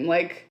time.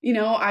 Like,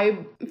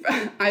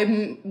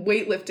 I'm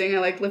weightlifting. I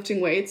like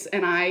lifting weights.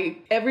 And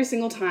every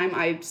single time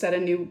I set a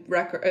new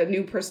record, a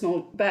new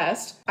personal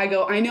best, I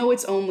go, I know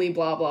it's only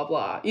blah, blah,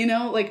 blah.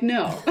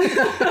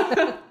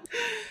 No.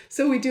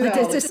 So we do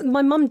that.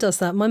 My mum does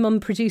that. My mum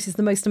produces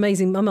the most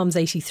amazing. My mum's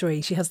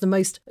 83. She has the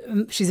most.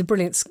 She's a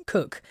brilliant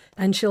cook,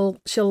 and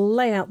she'll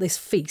lay out this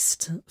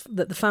feast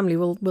that the family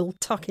will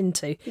tuck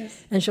into.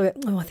 Yes. And she'll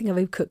go, I think I've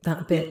overcooked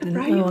that a bit.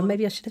 And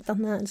maybe I should have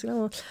done that. And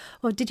so,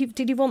 did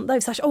you want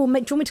those? Do you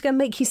want me to go and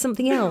make you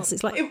something else?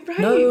 It's like,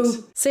 no,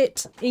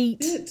 sit,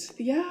 eat,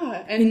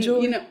 yeah, and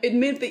enjoy.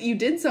 Admit that you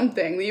did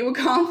something, that you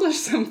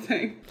accomplished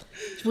something.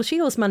 Well, she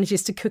always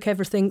manages to cook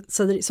everything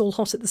so that it's all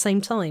hot at the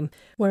same time.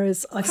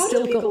 Whereas I've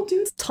still got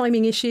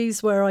timing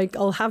issues where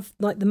I'll have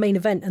like the main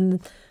event and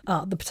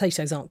the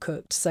potatoes aren't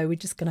cooked. So we're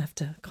just going to have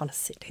to kind of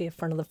sit here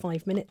for another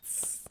 5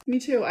 minutes. Me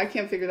too. I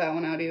can't figure that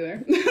one out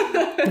either.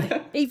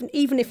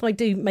 even if I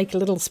do make a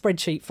little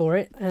spreadsheet for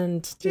it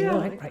and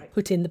right,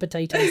 put in the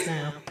potatoes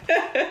now.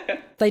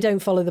 They don't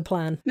follow the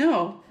plan.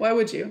 No, why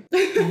would you?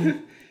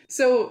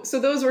 So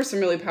those were some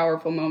really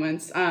powerful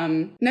moments.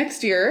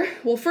 Next year,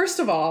 well, first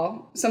of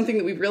all, something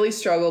that we really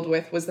struggled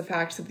with was the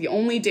fact that the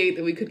only date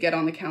that we could get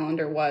on the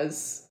calendar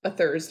was a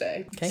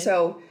Thursday. Okay.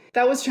 So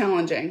that was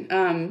challenging.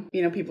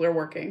 People are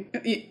working.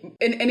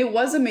 And it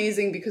was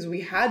amazing because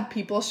we had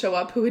people show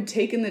up who had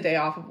taken the day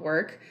off of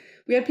work.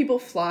 We had people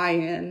fly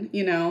in,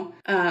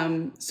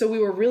 so we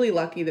were really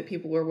lucky that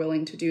people were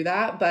willing to do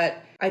that.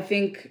 But I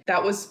think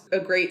that was a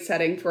great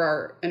setting for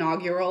our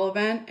inaugural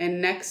event.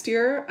 And next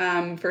year,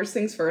 first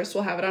things first,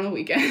 we'll have it on a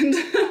weekend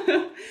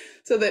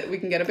so that we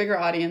can get a bigger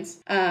audience.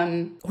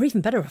 Or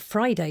even better, a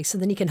Friday, so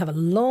then you can have a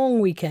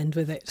long weekend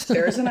with it.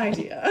 There's an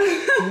idea.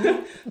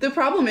 The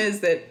problem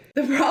is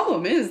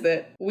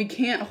that we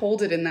can't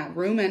hold it in that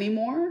room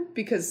anymore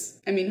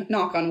because,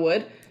 knock on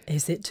wood,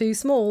 is it too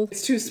small?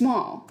 It's too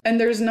small. And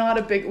there's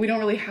not we don't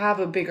really have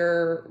a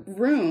bigger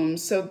room.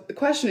 So the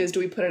question is, do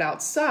we put it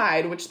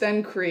outside, which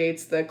then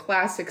creates the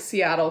classic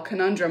Seattle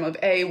conundrum of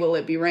A, will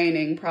it be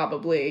raining?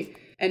 Probably.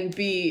 And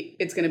B,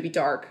 it's going to be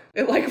dark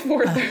at like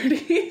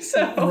 4:30.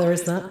 So there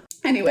is that.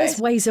 Anyway, there's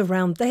ways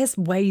around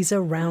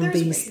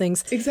these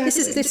things.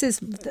 Exactly. This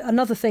is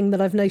another thing that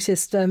I've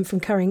noticed from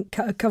covering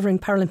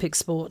Paralympic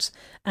sport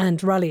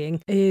and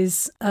rallying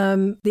is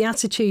the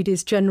attitude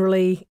is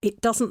generally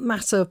it doesn't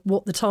matter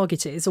what the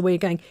target is or where you're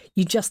going.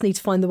 You just need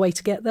to find the way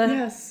to get there.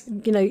 Yes.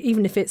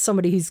 Even if it's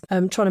somebody who's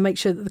trying to make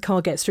sure that the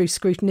car gets through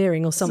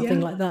scrutineering or something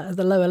like that at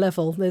the lower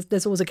level.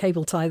 There's always a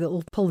cable tie that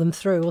will pull them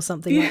through or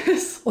something.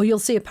 Yes. Or you'll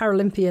see a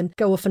Paralympian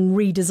go off and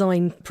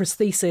redesign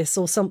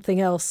prosthesis or something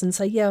else and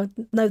say,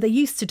 no, they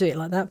used to do it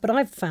like that, but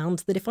I've found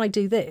that if I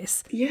do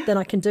this, then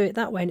I can do it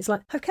that way. And it's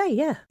like,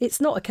 okay,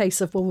 it's not a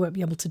case of, well, we won't be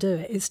able to do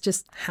it. It's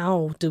just,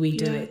 how do we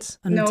do it?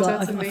 And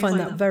I find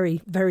that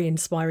very, very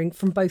inspiring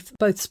from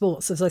both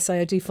sports. As I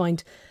say, I do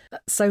find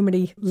so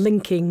many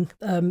linking,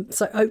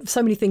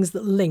 so many things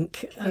that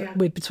link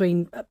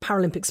between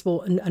Paralympic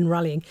sport and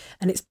rallying.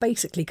 And it's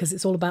basically because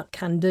it's all about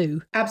can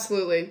do.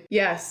 Absolutely.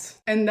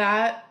 Yes. And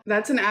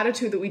that's an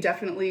attitude that we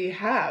definitely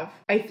have.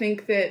 I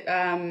think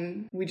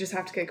that we just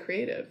have to get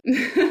creative.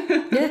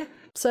 Yeah.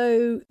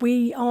 So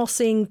we are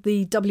seeing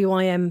the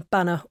WIM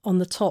banner on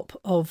the top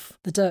of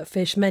the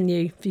Dirtfish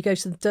menu. If you go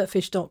to the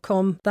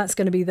dirtfish.com, that's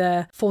going to be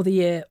there for the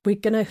year. We're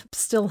going to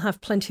still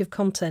have plenty of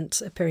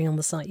content appearing on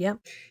the site, yeah?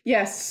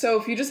 Yes. So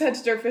if you just head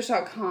to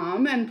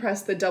dirtfish.com and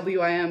press the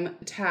WIM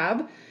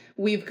tab,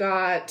 We've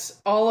got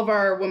all of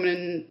our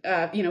women,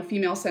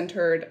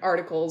 female-centered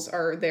articles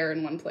are there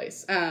in one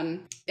place.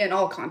 And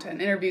all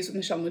content, interviews with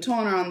Michelle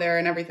Mouton are on there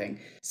and everything.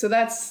 So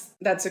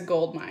that's a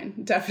gold mine,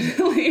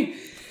 definitely.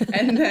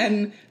 And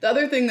then the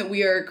other thing that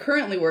we are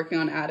currently working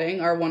on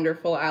adding, our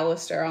wonderful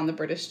Alistair on the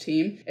British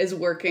team is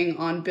working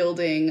on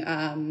building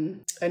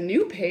a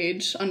new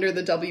page under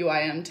the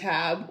WIM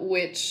tab,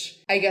 which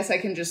I guess I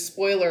can just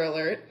spoiler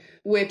alert,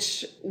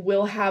 which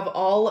will have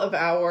all of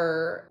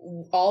our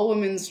all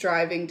women's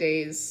driving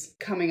days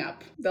coming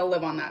up. They'll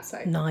live on that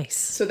site. Nice.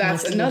 So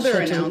that's another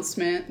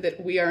announcement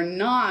that we are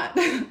not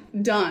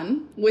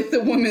done with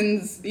the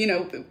women's,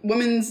 the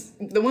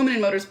Women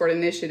in Motorsport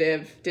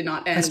initiative did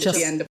not end at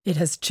the end of. It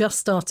has just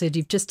started.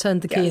 You've just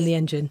turned the key in the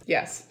engine.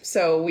 Yes.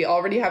 So we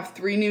already have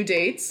 3 new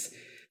dates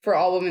for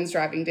all women's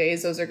driving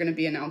days. Those are going to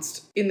be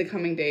announced in the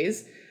coming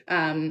days.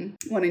 One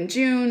in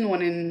June,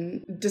 one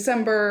in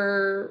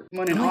December,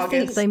 one in August. I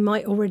think they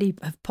might already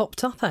have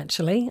popped up,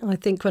 actually. I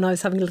think when I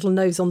was having a little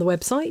nose on the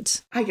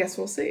website. I guess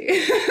we'll see.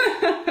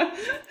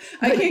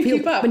 I can't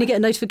keep up. When you get a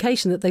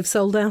notification that they've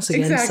sold out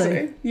again.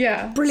 Exactly. So.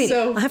 Yeah. Brilliant.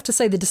 So, I have to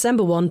say the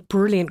December one,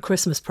 brilliant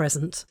Christmas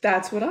present.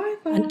 That's what I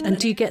thought. And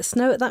do you get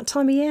snow at that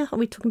time of year? Are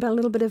we talking about a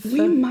little bit of...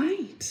 We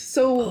might.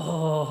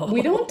 So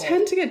we don't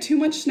tend to get too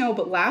much snow,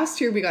 but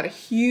last year we got a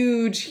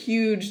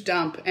huge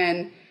dump,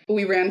 and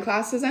we ran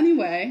classes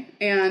anyway,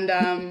 and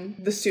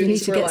the students were like... You need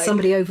to get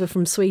somebody over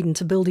from Sweden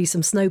to build you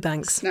some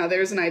snowbanks. Now,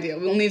 there's an idea.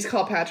 We'll need to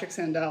call Patrick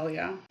Sandell,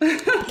 yeah.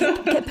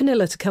 Get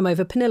Pernilla to come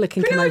over. Pernilla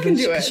can come over.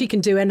 Because she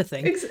can do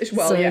anything.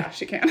 Yeah,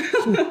 she can.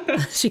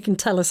 She can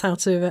tell us how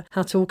to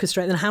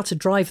orchestrate them, how to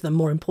drive them,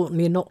 more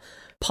importantly, and not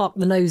park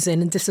the nose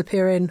in and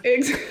disappear in.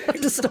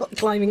 Exactly. To start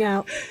climbing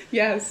out.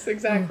 Yes,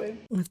 exactly.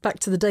 Back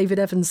to the David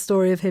Evans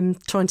story of him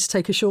trying to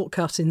take a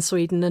shortcut in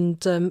Sweden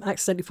and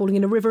accidentally falling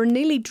in a river and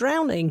nearly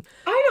drowning.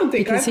 I don't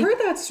think I've heard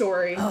that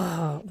story.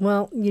 Oh,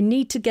 well, you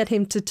need to get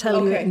him to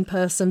tell you it in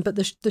person. But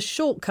the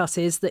shortcut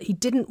is that he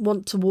didn't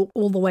want to walk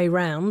all the way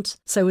round,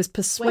 so was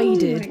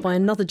persuaded by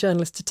another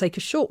journalist to take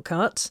a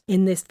shortcut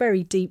in this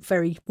very deep,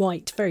 very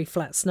white, very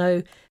flat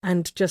snow,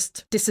 and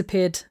just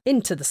disappeared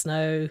into the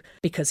snow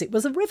because it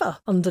was a river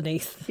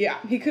underneath. Yeah,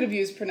 he could have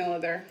used Pernilla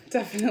there,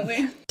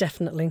 definitely.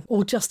 Definitely.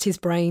 Or just his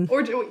brain.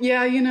 Or,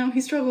 yeah,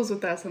 he struggles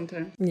with that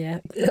sometimes. Yeah.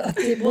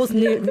 It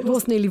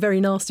was nearly very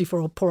nasty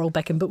for poor old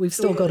Beckham, but we've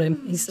still got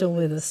him. He's still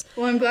with us.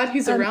 Well, I'm glad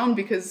he's around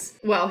because,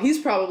 he's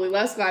probably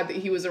less glad that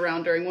he was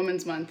around during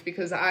Women's Month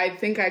because I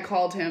think I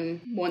called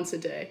him once a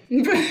day for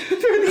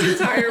the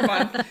entire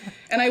month.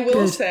 And I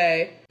will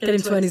say... Get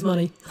him to earn his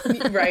money.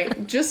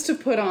 Right. Just to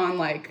put on,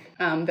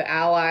 the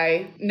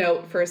ally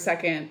note for a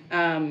second,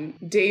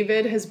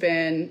 David has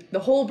been, the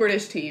whole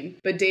British team,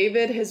 but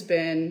David has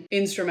been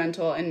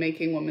instrumental in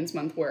making Women's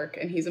Month work,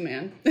 and he's a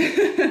man.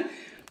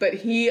 But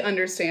he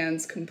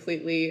understands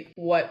completely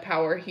what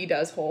power he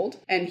does hold,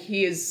 and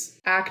he is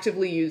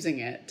actively using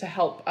it to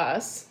help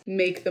us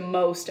make the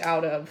most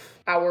out of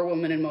our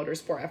women in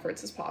motorsport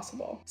efforts as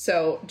possible.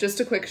 So just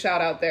a quick shout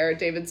out there.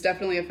 David's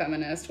definitely a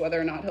feminist, whether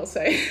or not he'll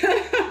say.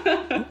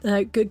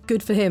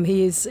 Good for him.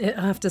 He is, I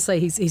have to say,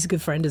 he's a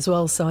good friend as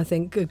well. So I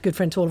think a good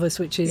friend to all of us,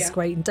 which is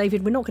great. And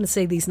David, we're not going to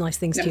say these nice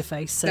things to your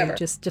face. So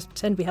just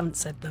pretend we haven't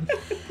said them.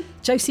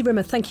 Josie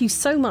Rimmer, thank you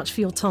so much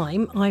for your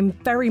time. I'm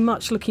very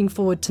much looking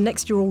forward to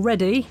next year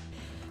already.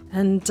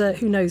 And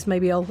who knows,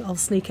 maybe I'll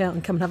sneak out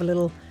and come and have a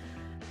little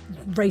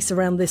race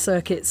around the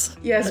circuits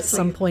at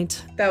some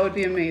point. That would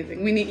be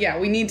amazing. We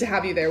need to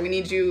have you there. We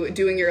need you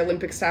doing your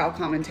Olympic style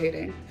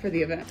commentating for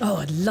the event. Oh,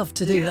 I'd love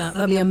to do that.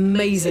 That'd be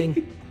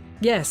amazing.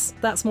 Yes,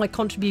 that's my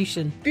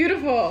contribution.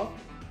 Beautiful.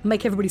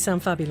 Make everybody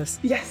sound fabulous.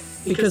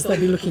 Yes. Because they'll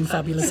be looking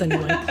fabulous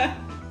anyway.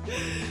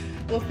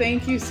 Well,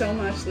 thank you so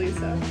much,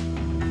 Lisa.